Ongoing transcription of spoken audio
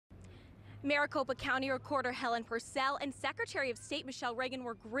Maricopa County Recorder Helen Purcell and Secretary of State Michelle Reagan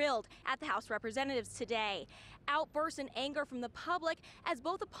were grilled at the House of Representatives today. Outbursts and anger from the public as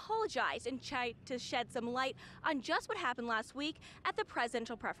both apologized and tried to shed some light on just what happened last week at the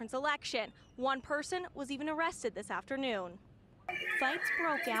presidential preference election. One person was even arrested this afternoon. Fights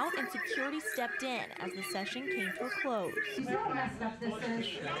broke out and security stepped in as the session came to a close.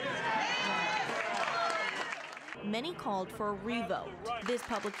 Many called for a revote. This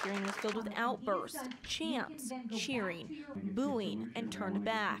public hearing was filled with outbursts, chants, cheering, booing, and turned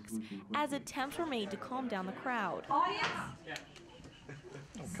backs as attempts were made to calm down the crowd. Oh,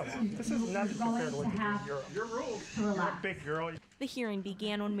 come on. This is nothing compared to what you do in Europe. Your rules. You're a big girl. The hearing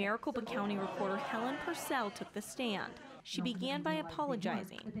began when Maricopa County Recorder Helen Purcell took the stand. She began by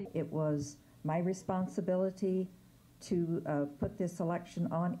apologizing. It was my responsibility to put this election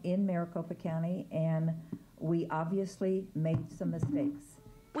on in Maricopa County, and we obviously made some mistakes.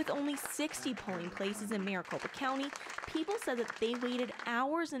 With only 60 polling places in Maricopa County, people said that they waited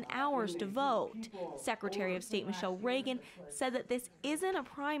hours and hours to vote. Secretary of State Michelle Reagan said that this isn't a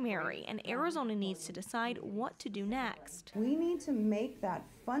primary and Arizona needs to decide what to do next. We need to make that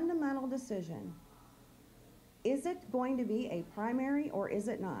fundamental decision. Is it going to be a primary or is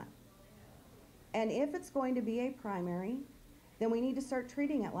it not? And if it's going to be a primary, then we need to start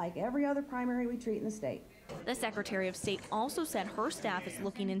treating it like every other primary we treat in the state. The Secretary of State also said her staff is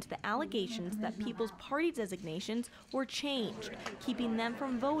looking into the allegations that people's party designations were changed, keeping them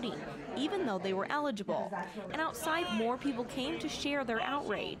from voting, even though they were eligible. And outside, more people came to share their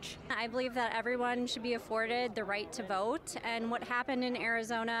outrage. I believe that everyone should be afforded the right to vote, and what happened in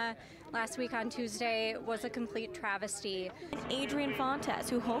Arizona last week on Tuesday was a complete travesty. And Adrian Fontes,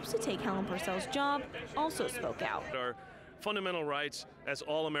 who hopes to take Helen Purcell's job, also spoke out. Our fundamental rights as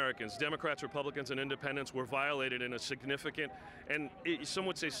all Americans, Democrats, Republicans, and independents, were violated in a significant and some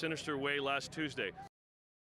would say sinister way last Tuesday.